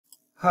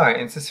Hi,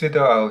 in this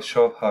video I'll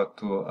show how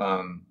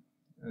to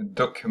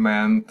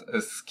document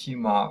a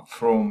schema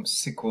from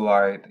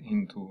Sqlite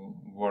into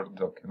Word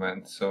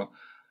document. So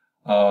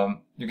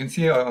you can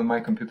see on my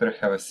computer I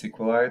have a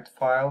Sqlite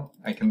file.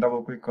 I can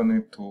double click on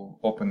it to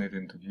open it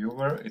into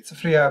viewer. It's a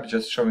free app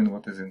just showing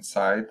what is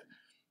inside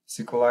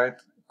Sqlite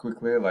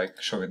quickly, like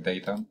showing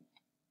data.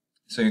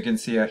 So you can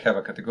see I have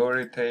a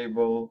category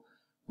table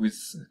with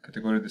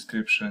category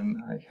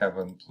description. I have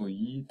an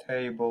employee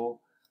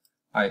table.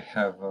 I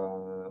have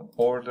an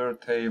order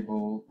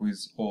table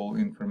with all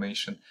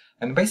information.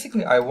 And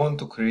basically I want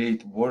to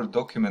create Word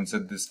documents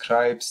that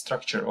describe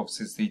structure of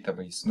this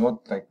database,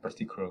 not like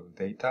particular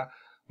data,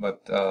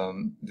 but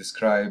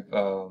describe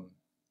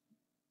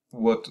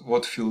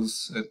what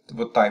fields,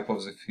 what type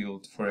of the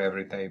field for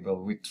every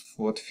table, with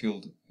what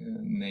field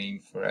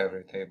name for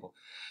every table.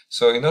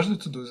 So in order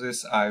to do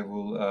this, I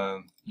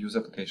will use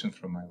application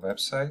from my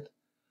website.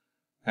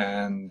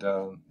 And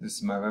this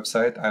is my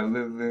website. I will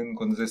leave a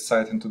link on this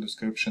site into the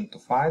description. To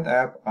find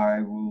app,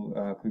 I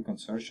will click on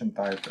search and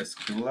type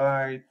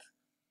Sqlite,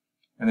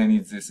 and I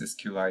need this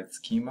Sqlite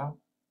schema,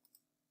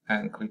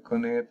 and click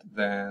on it.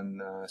 Then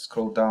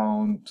scroll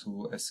down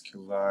to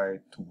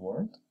Sqlite to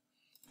Word,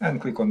 and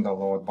click on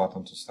download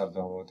button to start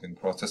downloading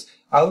process.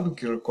 I'll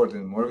be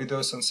recording more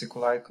videos on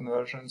Sqlite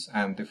conversions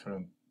and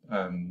different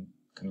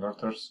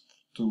converters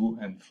to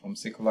and from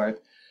Sqlite.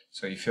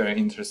 So if you're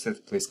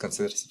interested, please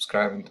consider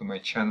subscribing to my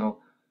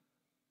channel.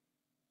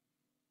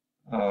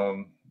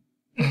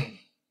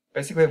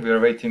 Basically, we are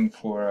waiting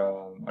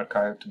for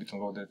archive to be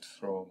downloaded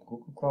from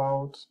Google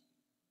Cloud.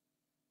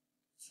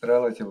 It's a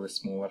relatively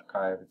small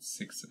archive, it's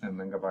 6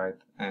 MB,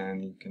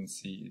 and you can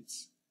see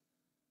it's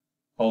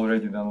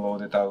already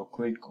downloaded. I will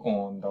click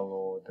on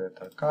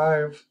downloaded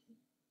archive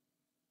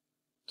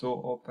to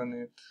open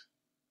it.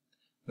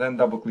 Then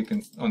double click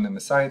on the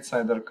side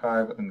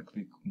archive and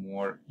click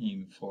more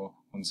info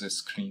on this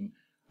screen.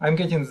 I'm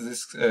getting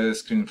this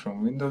screen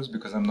from Windows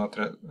because I'm not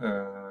a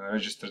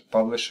registered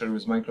publisher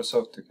with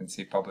Microsoft. You can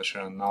see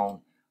publisher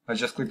unknown. I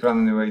just click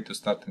run anyway to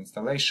start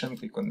installation,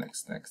 click on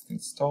next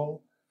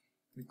install,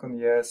 click on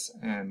yes,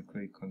 and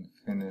click on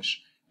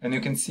finish. And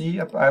you can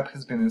see app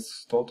has been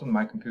installed on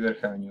my computer.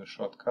 I have a new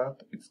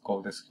shortcut. It's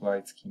called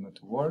Sqlite Schema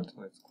to Word.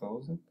 Let's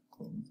close it,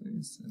 close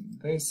this and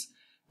this.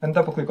 And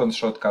double click on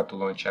shortcut to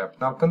launch app.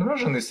 Now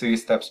conversion is 3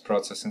 steps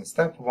process. In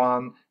step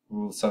 1, we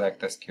will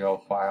select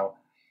SQL file.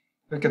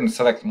 We can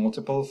select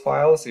multiple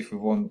files. If we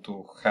want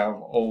to have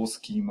all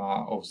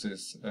schema of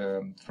this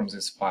from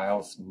these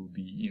files will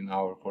be in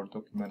our Word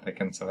document, I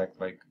can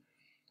select like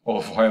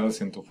all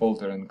files into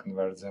folder and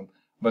convert them.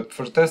 But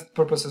for test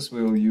purposes,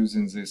 we will use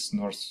in this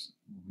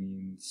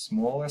Northwind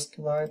small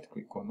SQLite.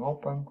 Click on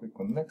open, click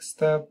on next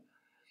step.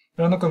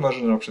 There are no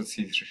conversion options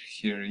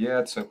here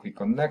yet, so I click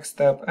on next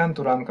step, and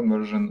to run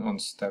conversion on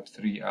step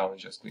 3, I'll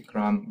just click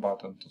run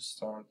button to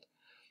start.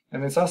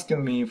 And it's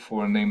asking me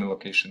for name and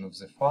location of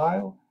the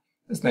file.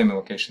 This name and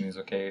location is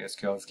okay,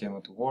 SQL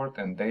schema to Word,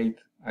 and date.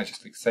 I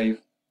just click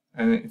save,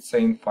 and it's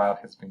saying file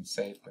has been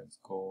saved. Let's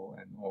go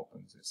and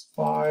open this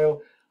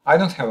file. I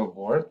don't have a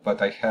Word,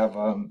 but I have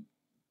a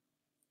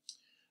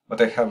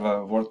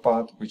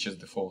WordPad, which is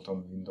default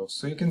on Windows.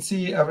 So you can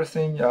see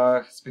everything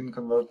has been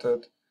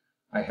converted.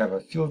 I have a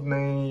field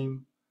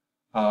name,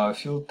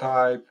 field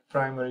type,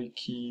 primary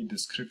key,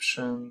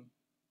 description,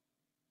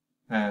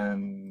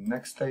 and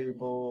next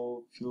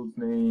table, field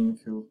name,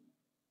 field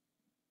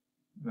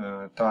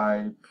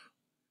type,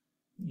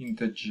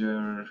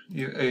 integer.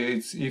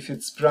 If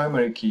it's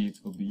primary key, it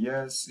will be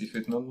yes. If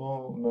it's not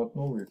null, it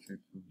will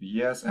be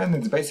yes. And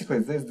it's basically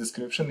this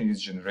description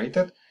is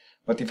generated.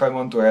 But if I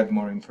want to add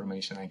more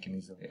information, I can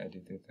easily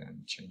edit it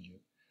and change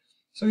it.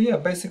 So yeah,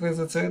 basically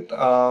that's it.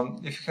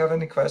 If you have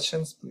any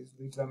questions, please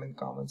leave them in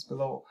comments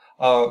below.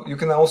 You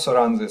can also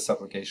run this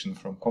application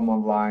from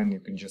command line.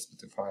 You can just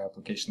specify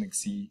application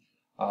exe,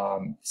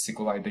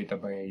 Sqlite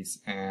database,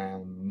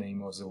 and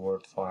name of the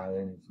Word file,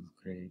 and it will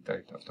create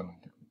it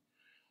automatically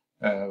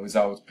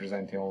without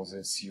presenting all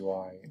this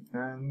UI.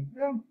 And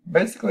yeah,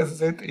 basically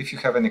that's it. If you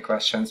have any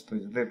questions,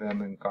 please leave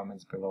them in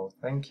comments below.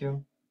 Thank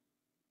you.